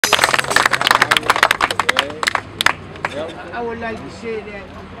I would like to say that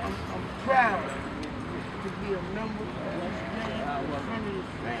I'm proud to be a member of this man, a friend of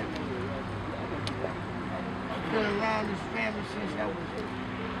this family. I've been around this family since I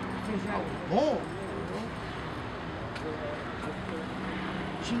was born.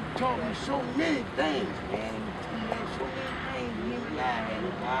 She taught me so many things, man. He had so many things. Him and I had a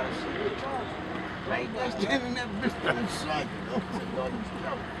lot of secret talks. Right there, standing there, Mr. Inside, you know, all this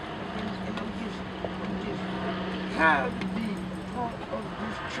stuff. And I'm just proud to be part of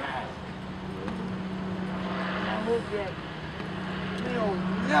this tribe. And I hope that we don't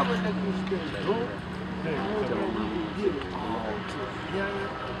never let this thing go. I hope that we can get it all together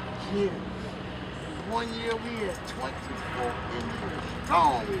here. One year we had 24 Indians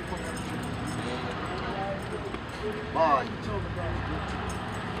strong. Boy, you talk about it.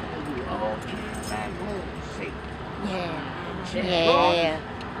 And we all came back home safe. Yeah.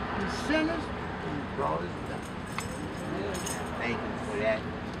 The sinners, and brought us back. Thank you for that.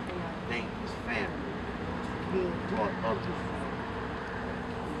 Thank this family for being part of this family.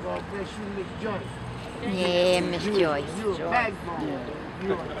 God bless you, Miss Joyce. Yeah, Miss Joyce. You're a backbone.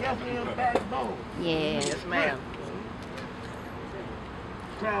 You're definitely a backbone. Yeah. Yes, ma'am.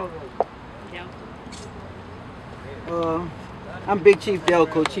 Proud of you. I'm Big Chief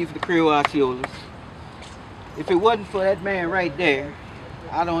Delco, Chief of the Creole Osceolas. If it wasn't for that man right there,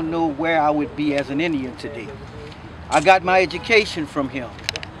 I don't know where I would be as an Indian today. I got my education from him.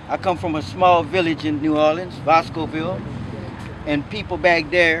 I come from a small village in New Orleans, Vascoville, and people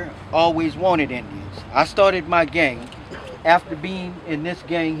back there always wanted Indians. I started my gang after being in this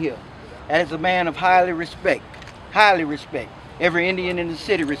gang here. As a man of highly respect. Every Indian in the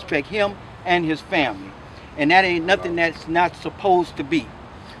city respect him and his family. And that ain't nothing that's not supposed to be.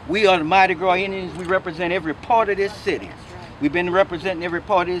 We are the Mardi Gras Indians. We represent every part of this city. We've been representing every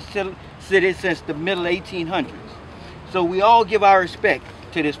part of this city since the middle 1800s. So we all give our respect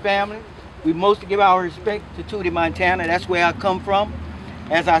to this family. We mostly give our respect to Tootie, Montana. That's where I come from.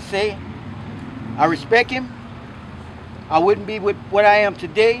 As I say, I respect him. I wouldn't be with what I am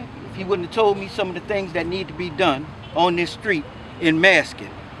today if he wouldn't have told me some of the things that need to be done on this street in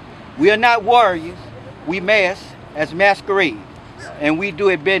masking. We are not warriors. We mask as masquerade. And we do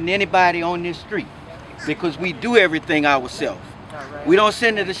it better than anybody on this street because we do everything ourselves. We don't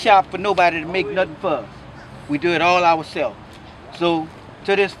send to the shop for nobody to make nothing for us. We do it all ourselves. So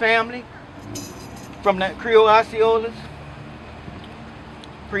to this family, from the Creole Osceolas,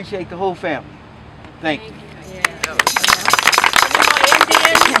 appreciate the whole family. Thank you.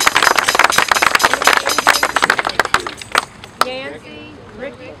 Nancy,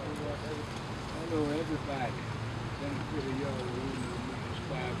 Ricky. Hello, everybody.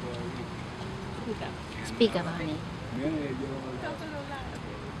 Speak up, honey.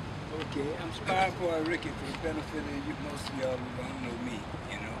 Okay, I'm Spy Boy Ricky for the benefit of you, most of y'all who don't know me,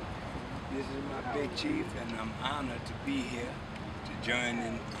 you know. This is my big chief, and I'm honored to be here to join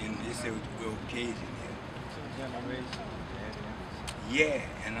in this occasion here. Yeah,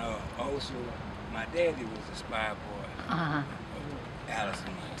 and also my daddy was a spy boy of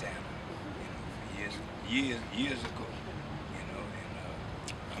Allison Montana, you know, for years ago, you know,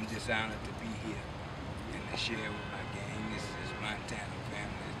 and I'm just honored to be here and to share with my gang. This is Montana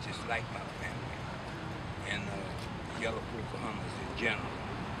family, it's just like my family, and Yellow Pocahontas in general.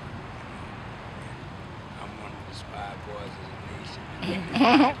 You know, and I'm one of the spy boys of the nation.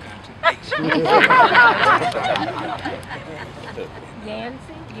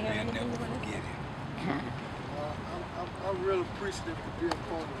 Nancy, I'll never forget it. I'm real appreciative to be a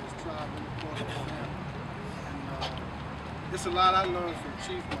part of this tribe and a part of this family. And it's a lot I learned from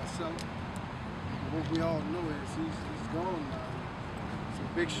Chief myself. What we all know is he's gone now. Some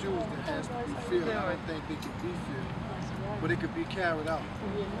big shoes that has to be filled. I don't think they can be filled, but it could be carried out.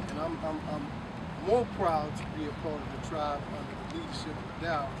 And I'm more proud to be a part of the tribe under the leadership of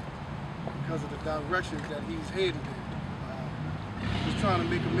Dow because of the directions that he's headed in. He's trying to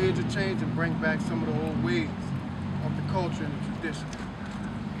make a major change and bring back some of the old ways of the culture and the tradition.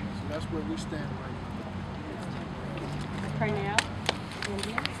 So that's where we stand right now. Pernell,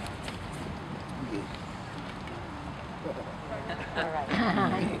 India. All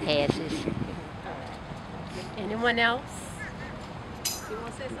right. Passes. Anyone else? You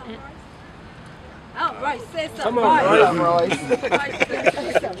want to say something, Royce? Oh, Royce, say something. Come on, Royce.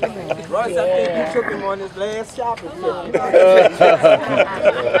 Royce, I think you took him on his last shopping trip. Come on.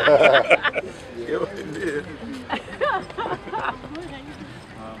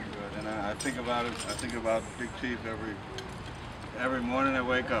 And I think about it. I think about Big Chief every morning I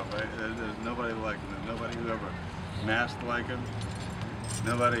wake up. There's nobody like him. There's nobody who ever masked like him.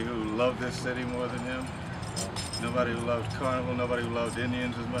 Nobody who loved this city more than him. Nobody loved carnival. Nobody loved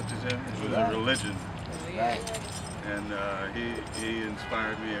Indians as much as him. It was a religion. And he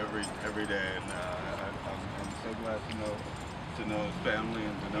inspired me every day. And I'm so glad to know his family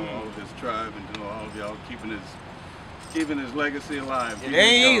and to know all of his tribe and to know all of y'all keeping his legacy alive. It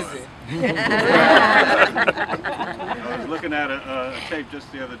ain't easy. I was looking at a tape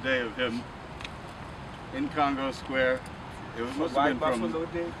just the other day of him in Congo Square. It must have been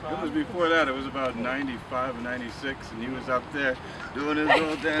it was before that. It was about 95 or 96, and he was up there doing his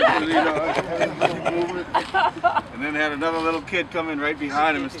little dance, you know, and then had another little kid come in right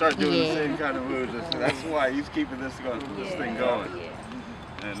behind him and start doing the same kind of moves. So that's why he's keeping this thing going.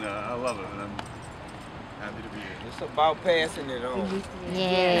 And I love it, and I'm happy to be here. It's about passing it on.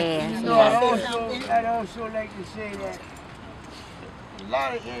 Yeah. You know, I'd also like to say that a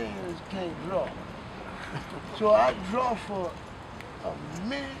lot of Indians can't draw. So I draw for a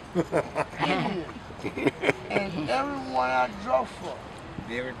minute Indian. And everyone I draw for,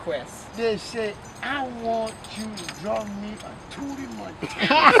 Their requests. they say, I want you to draw me a Tootie Montana.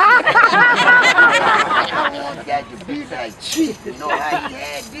 I want that to be like Chief, to know how he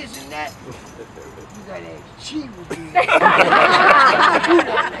had this and that. You gotta ask Chief to do that.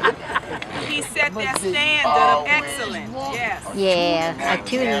 He set that standard of excellence. Yes. Yeah, a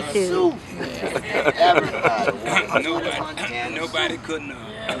Tootie suit. Nobody couldn't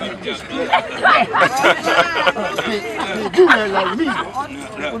just do that like me.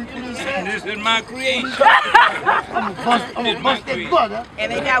 This is my creation. I'm gonna bust that butt, huh?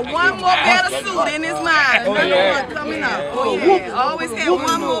 And they got one more better suit in his mind. Another one coming up. Oh yeah. Always had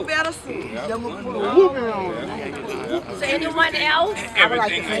one more better suit. So anyone else?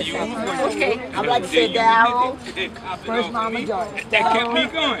 Everything I use. Okay, I would like to say Darryl, first Mama George. That kept me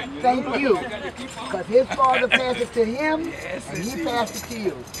going. Thank you. Because his father passed it to him, and he passed it to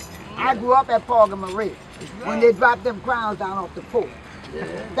you. I grew up at Pocahontas when they dropped them crowns down off the pole.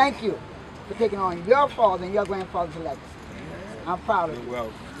 Thank you for taking on your father and your grandfather's legacy. I'm proud of you.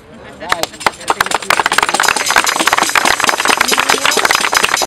 Well. Right.